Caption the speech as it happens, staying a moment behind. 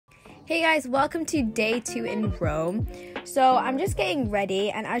Hey guys, welcome to day 2 in Rome. So I'm just getting ready,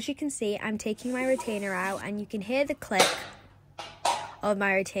 and as you can see, I'm taking my retainer out, and you can hear the click of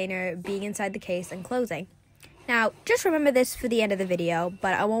my retainer being inside the case and closing. Now, just remember this for the end of the video,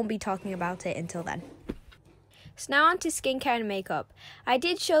 but I won't be talking about it until then. So now on to skincare and makeup. I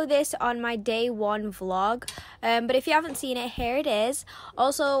did show this on my day 1 vlog, but if you haven't seen it, here it is.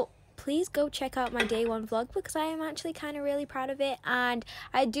 Also, please go check out my day 1 vlog because I am actually kind of really proud of it, and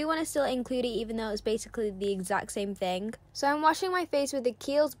I do want to still include it even though it's basically the exact same thing. So I'm washing my face with the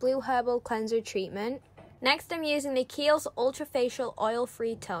Kiehl's Blue Herbal Cleanser Treatment. Next I'm using the Kiehl's Ultra Facial Oil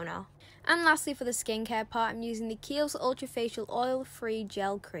Free Toner. And lastly for the skincare part, I'm using the Kiehl's Ultra Facial Oil Free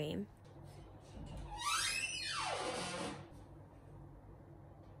Gel Cream.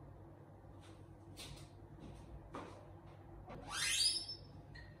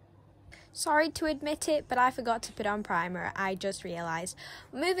 Sorry to admit it, but I forgot to put on primer, I just realised.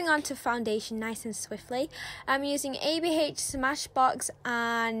 Moving on to foundation nice and swiftly, I'm using ABH Smashbox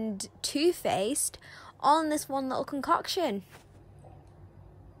and Too Faced all in this one little concoction.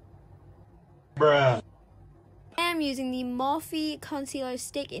 Bruh. I am using the Morphe Concealer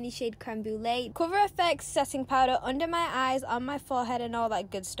Stick in the shade Creme Brulee, Cover FX setting powder under my eyes, on my forehead and all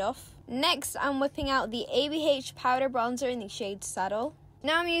that good stuff. Next, I'm whipping out the ABH Powder Bronzer in the shade Saddle.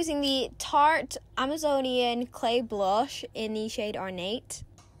 Now I'm using the Tarte Amazonian Clay Blush in the shade Ornate.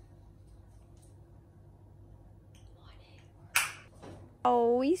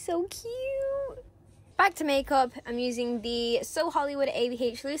 Oh, he's so cute. Back to makeup, I'm using the So Hollywood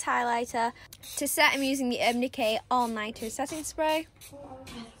ABH Loose Highlighter. To set, I'm using the Urban Decay All Nighter Setting Spray.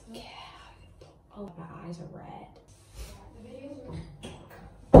 Yeah. Oh, my eyes are red.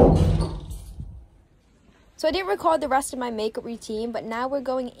 So I didn't record the rest of my makeup routine, but now we're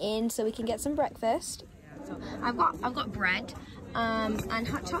going in so we can get some breakfast. So I've got bread and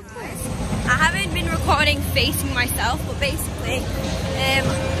hot chocolate. I haven't been recording facing myself, but basically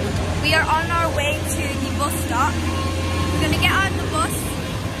we are on our way to the bus stop. We're gonna get on the bus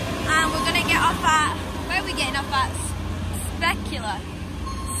and we're gonna get off at, where are we getting off at?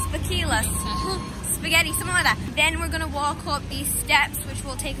 Spaghetti, something like that. Then we're gonna walk up these steps, which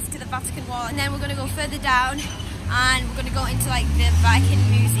will take us to the Vatican wall, and then we're gonna go further down and we're gonna go into like the Vatican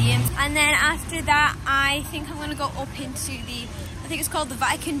Museum. And then after that, I think I'm gonna go up into the, I think it's called the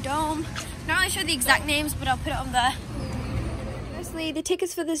Vatican Dome. Not really sure the exact names, but I'll put it on there. Firstly, the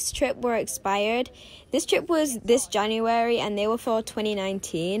tickets for this trip were expired. This trip was this January and they were for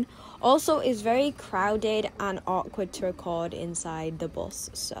 2019. Also, it's very crowded and awkward to record inside the bus,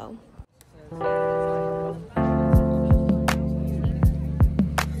 so.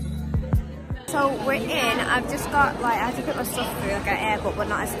 So we're in. I've just got, like, I have to put my stuff through like an airport, but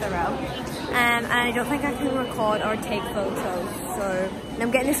not as thorough. And I don't think I can record or take photos. So I'm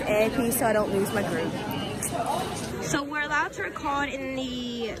getting this earpiece so I don't lose my group. So we're allowed to record in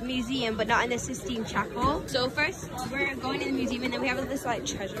the museum, but not in the Sistine Chapel. So first we're going in the museum, and then we have this like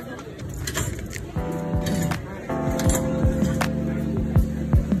treasure hunt.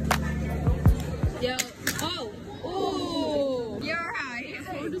 Yo. Oh, you're right.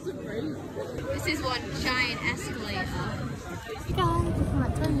 This is one giant escalator. Hey guys, this is my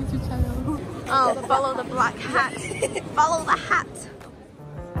YouTube channel. Oh, follow the black hat. Follow the hat.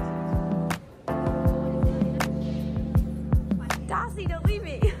 Darcy, don't leave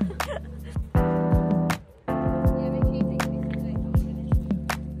me.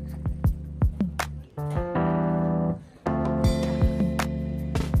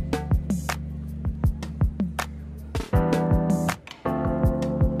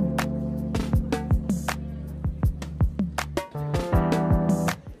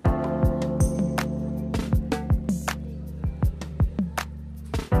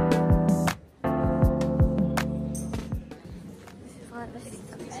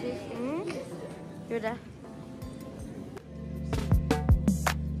 You're there.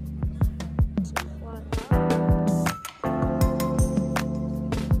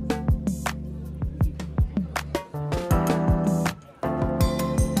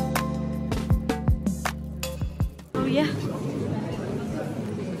 Oh yeah.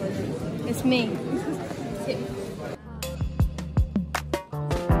 It's me.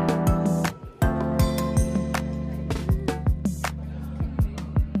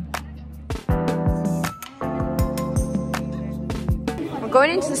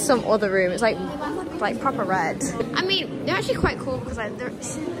 Going into some other room, it's like proper red. I mean, they're actually quite cool because like, they're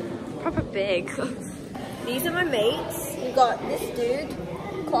proper big. These are my mates. We've got this dude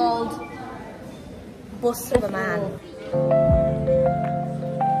called Bus of a Man.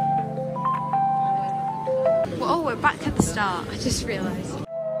 Oh, we're back at the start. I just realised.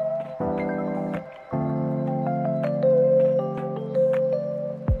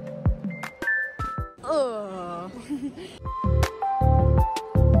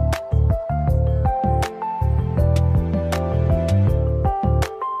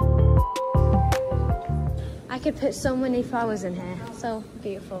 could put so many flowers in here. So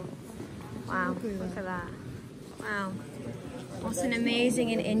beautiful. Wow, look at that. Wow. What an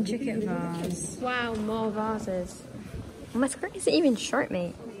amazing and intricate vase. Wow, more vases. My skirt isn't even short,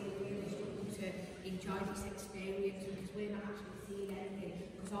 mate. To enjoy this experience because we're not actually seeing anything.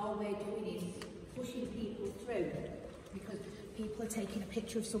 Because all we're doing is pushing people through because people are taking a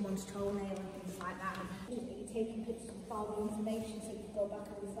picture of someone's toenail and things like that. And you're taking pictures of all the information so you can go back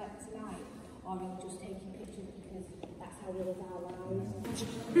and reflect tonight. Or you're just taking pictures because that's how we live our lives.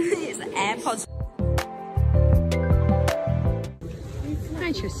 It's the AirPods.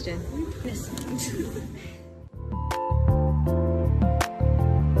 Hi, Tristan.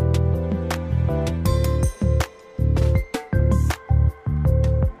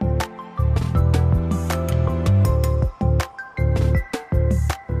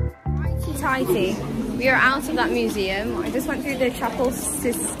 Tighty. We are out of that museum. I just went through the Chapel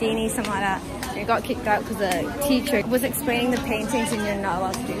Sistine, something like that. And I got kicked out because the teacher was explaining the paintings and you're not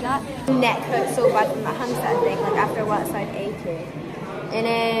allowed to do that. My neck hurt so bad from my handset, I think, like after a while it started aching.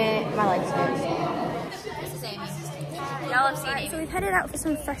 And my legs hurt. This is Amy. Y'all have seen it. So we've headed out for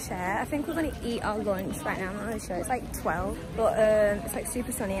some fresh air. I think we're going to eat our lunch right now. I'm not really sure. It's like 12, but it's like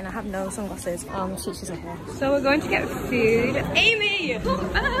super sunny and I have no sunglasses. Teachers are here. So we're going to get food. Amy!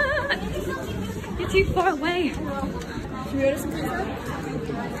 Come back! You're too far away. Should we order some pizza?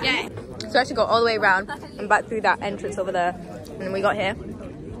 Yeah. So I have to go all the way around and back through that entrance over there. And then we got here.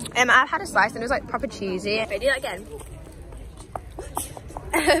 I had a slice and it was like proper cheesy. If I do that again.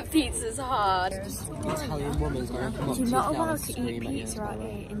 Pizza's hard. Italian woman's going to come up to you You're not now allowed and to scream eat at you. pizza out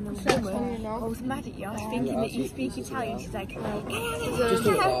here in the woman. I was mad at you. I was thinking that you speak Italian. She's like, Just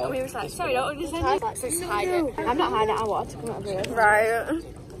do it loud. and we was like, sorry, don't understand. Just hide it. I'm not hiding it. I want to come out of here. Right.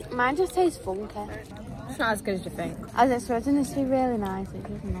 Mine just tastes funky. It's not as good as you think. I was expecting this to be really nice. It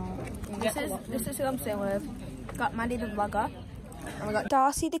does not. This is who I'm staying with. We've got Maddie the vlogger. And we've got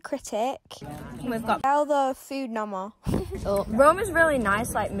Darcy the critic. And we've got Belle the food nomad. So Rome is really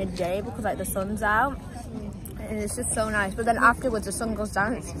nice like midday because like the sun's out. And it's just so nice. But then afterwards the sun goes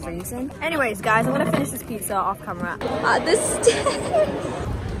down and it's freezing. Anyways guys, I'm gonna finish this pizza off camera at the stairs.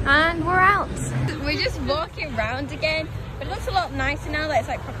 And we're out. We're just walking around again. But it looks a lot nicer now that it's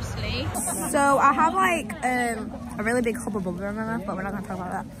like proper sleek. So I have like a really big hubba bubba in my mouth, but we're not gonna talk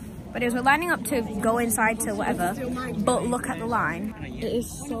about that. But we're lining up to go inside to whatever, but look at the line. It is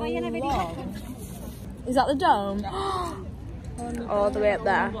so long. Is that the dome? All the way up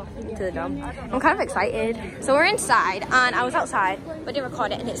there to the dome. I'm kind of excited. So we're inside and I was outside, but didn't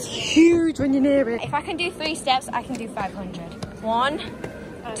record it and it's huge when you're near it. If I can do 3 steps, I can do 500. 1,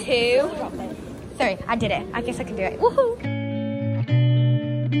 2, 3. I did it. I guess I can do it. Woohoo!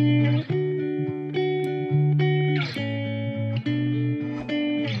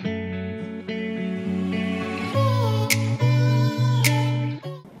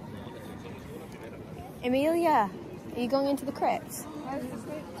 Amelia, are you going into the crypt?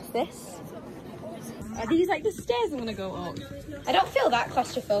 This? Are these like the stairs I'm gonna go up? I don't feel that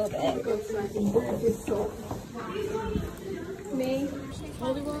claustrophobic. Me?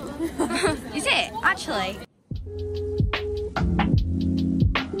 Is it? Actually?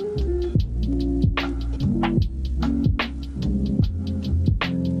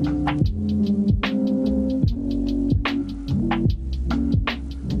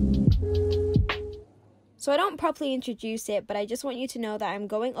 So I don't properly introduce it, but I just want you to know that I'm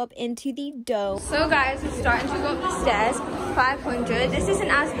going up into the dome. So guys, we're starting to go up the stairs, 500. This isn't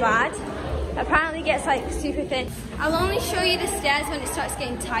as bad. Apparently it gets like super thin. I'll only show you the stairs when it starts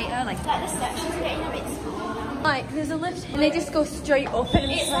getting tighter. Like the section's getting a bit small. Like there's a lift and they just go straight up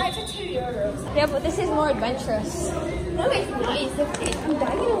and it's like for €2. Yeah, but this is more adventurous. No, it's not. I'm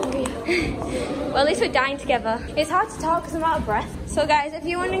dying over here. Well, at least we're dying together. It's hard to talk because I'm out of breath. So guys, if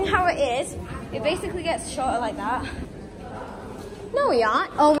you're wondering how it is, it basically gets shorter like that. No, we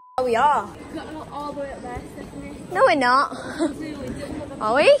aren't. Oh, we are. All the way up there, Stephanie. No, we're not.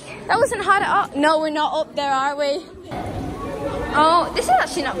 Are we? That wasn't hard at all. No, we're not up there, are we? Oh, this is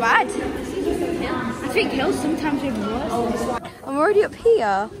actually not bad. I think hills sometimes even worse. I'm already up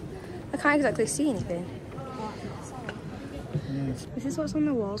here. I can't exactly see anything. This is what's on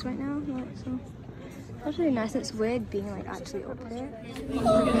the walls right now. Like, so. That's really nice. It's weird being like actually up there.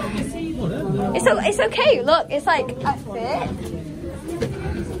 It's okay. Look, it's like I fit.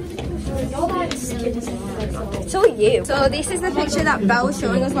 So are you. So this is the picture that Belle was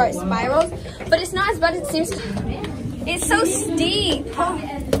showing us where it spirals, but it's not as bad as it seems. It's so steep.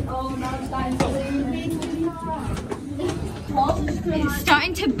 It's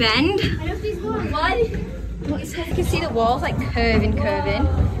starting to bend. What? You can see the walls like curving.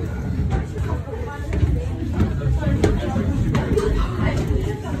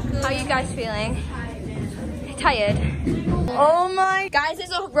 guys feeling? Tired? Oh my, guys, there's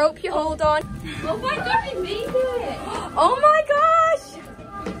a rope you hold on. Oh my god, we made it! Oh my gosh!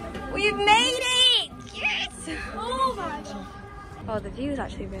 We've made it! Yes! Oh my god. Oh, the view is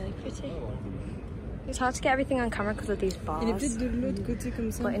actually really pretty. It's hard to get everything on camera because of these bars.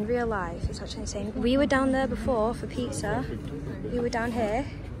 But in real life, it's actually insane. We were down there before for pizza. We were down here.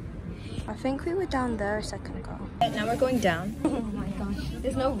 I think we were down there a second ago. Now we're going down. Oh my gosh.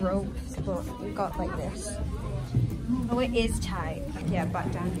 There's no ropes, but we've got like this. Oh, it is tight. Yeah,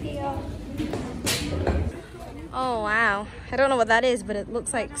 back down here. Oh wow. I don't know what that is, but it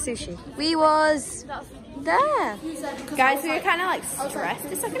looks like sushi. We was there. Guys, we were kind of like stressed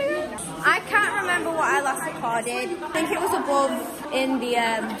a second ago. I can't remember what I last recorded. I think it was above in the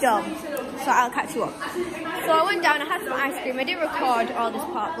dome. So I'll catch you up. So I went down, I had some ice cream. I didn't record all this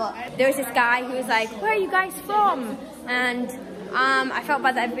part, but there was this guy who was like, where are you guys from? And I felt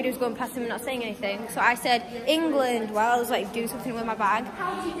bad that everybody was going past him and not saying anything. So I said, England, while I was like doing something with my bag.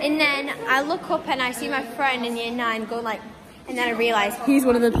 And then I look up and I see my friend in year 9 going like, and then I realised he's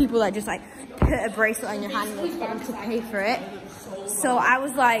one of the people that just like put a bracelet on your hand and get them to pay for it. So I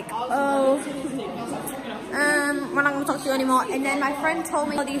was like, oh, we're not going to talk to you anymore. And then my friend told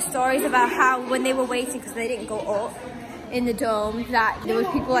me all these stories about how when they were waiting, because they didn't go up in the dome, that there was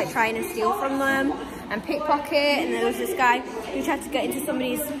people like trying to steal from them and pickpocket, and there was this guy who tried to get into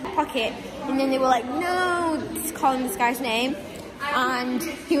somebody's pocket, and then they were like, no, just calling this guy's name, and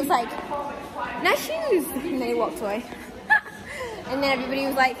he was like, nice shoes, and then he walked away. And then everybody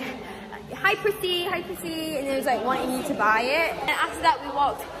was like, hi Prissy, and then he was like wanting you to buy it. And after that we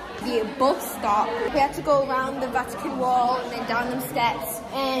walked the bus stop. We had to go around the Vatican wall and then down them steps,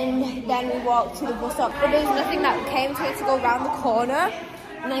 and then we walked to the bus stop. But there was nothing that came, so we had to go around the corner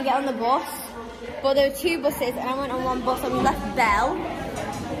and then get on the bus. But there were 2 buses, and I went on one bus and we left Belle.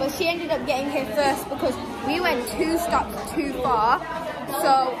 But she ended up getting here first because we went 2 stops too far.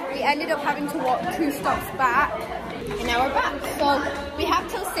 So we ended up having to walk 2 stops back, and now we're back. So we have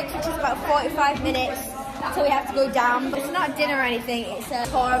till 6, which is about 45 minutes. So we have to go down. But it's not dinner or anything, it's a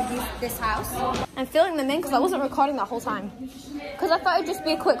tour of this house. I'm filling them in because I wasn't recording that whole time. Because I thought it'd just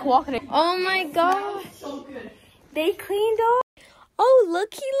be a quick walk. Oh my gosh. They cleaned up. Oh,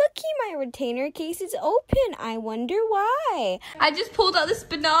 looky, my retainer case is open. I wonder why. I just pulled out this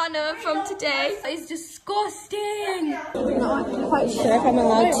banana from today. It's disgusting. I'm not quite sure if I'm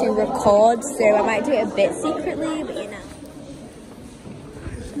allowed to record, so I might do it a bit secretly, but you know.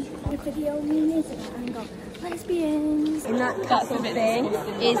 Video and go, lesbians. And that castle thing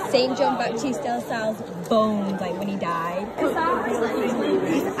is St. John Baptiste de La Salle's bones, like when he died.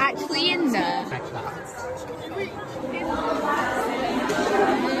 He's actually in there.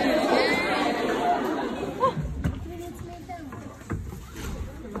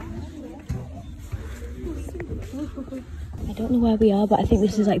 I don't know where we are, but I think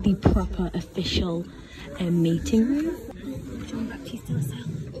this is like the proper official meeting room. John Baptiste de La Salle.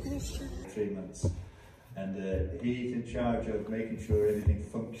 3 months, and he's in charge of making sure everything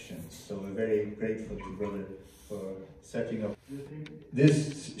functions, so we're very grateful to Brother for setting up.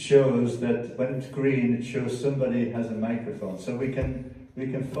 This shows that when it's green, it shows somebody has a microphone, so we can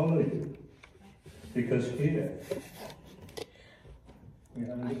follow you, because here we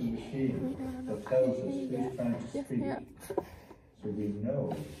have a little machine that tells us who's trying to speak, so we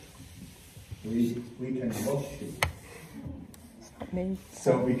know we can watch you.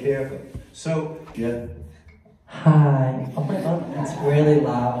 So be careful. So, yeah. Hi. Oh my god, it's really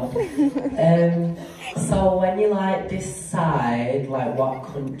loud. So when you like decide like what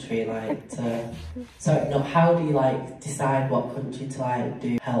country like to, so no, how do you like decide what country to like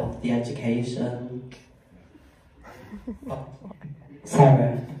do help the education? Oh,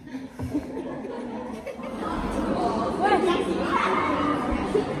 sorry.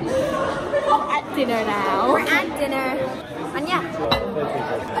 At dinner now. We're at dinner. And yeah.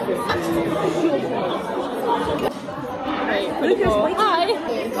 Hi.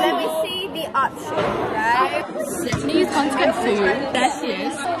 Let me see the option, right? Please content food. There she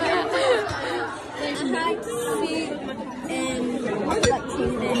is. I had soup and like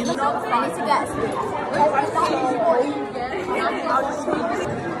cheese in it. I need to get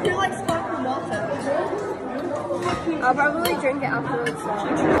do you like sparkling water? I'll probably drink it afterwards.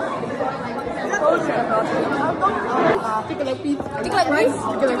 Chocolate beef. So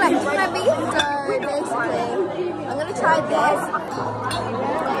basically, I'm gonna try this.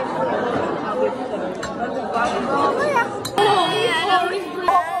 Oh yeah.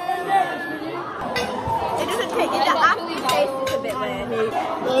 It doesn't take it. The aftertaste is a bit weird.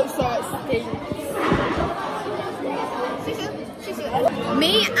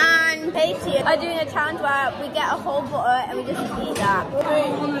 Me and Katie are doing a challenge where we get a whole butter and we just eat that. 3,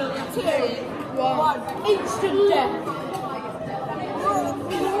 2, 1. Instant death.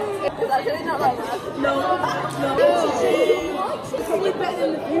 Is that really not like that? No. It's probably better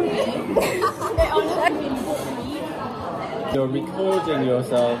than the food. You're recording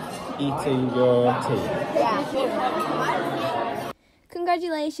yourself eating your tea.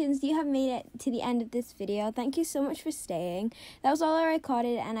 Congratulations, you have made it to the end of this video. Thank you so much for staying. That was all I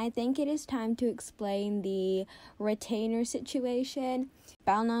recorded, and I think it is time to explain the retainer situation.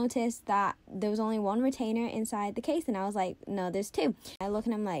 Belle noticed that there was only one retainer inside the case, and I was like, no, there's two. I look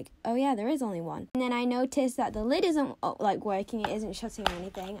and I'm like, oh yeah, there is only one. And then I noticed that the lid isn't like working, it isn't shutting or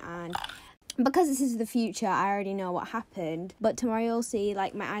anything, and because this is the future, I already know what happened. But tomorrow you'll see,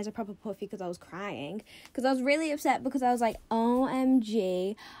 like, my eyes are proper puffy because I was crying. Because I was really upset because I was like,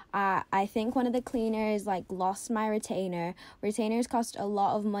 OMG, I think one of the cleaners, like, lost my retainer. Retainers cost a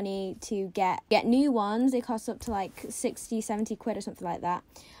lot of money to get new ones. They cost up to, like, 60, 70 quid or something like that.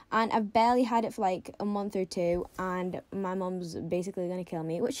 And I've barely had it for like a month or two, and my mum's basically going to kill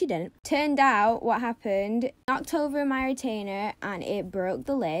me, which she didn't. Turned out what happened, knocked over my retainer and it broke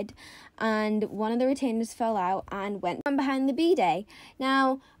the lid, and one of the retainers fell out and went behind the bidet.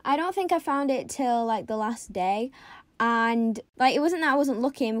 Now, I don't think I found it till like the last day. And like, it wasn't that I wasn't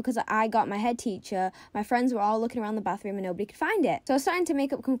looking, because I got my head teacher. My friends were all looking around the bathroom and nobody could find it. So I was starting to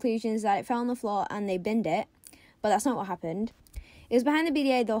make up conclusions that it fell on the floor and they binned it, but that's not what happened. It was behind the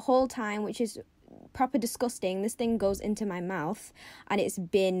bidet the whole time, which is proper disgusting. This thing goes into my mouth, and it's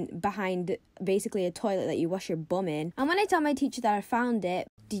been behind basically a toilet that you wash your bum in. And when I told my teacher that I found it,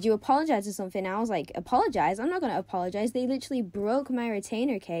 did you apologize or something? I was like, apologize? I'm not going to apologize. They literally broke my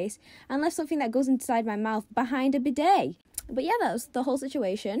retainer case and left something that goes inside my mouth behind a bidet. But yeah, that was the whole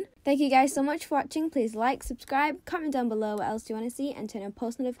situation. Thank you guys so much for watching. Please like, subscribe, comment down below what else do you want to see, and turn on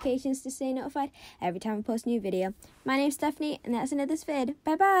post notifications to stay notified every time I post a new video. My name's Stephanie, and that's another vid.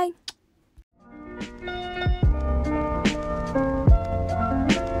 Bye bye.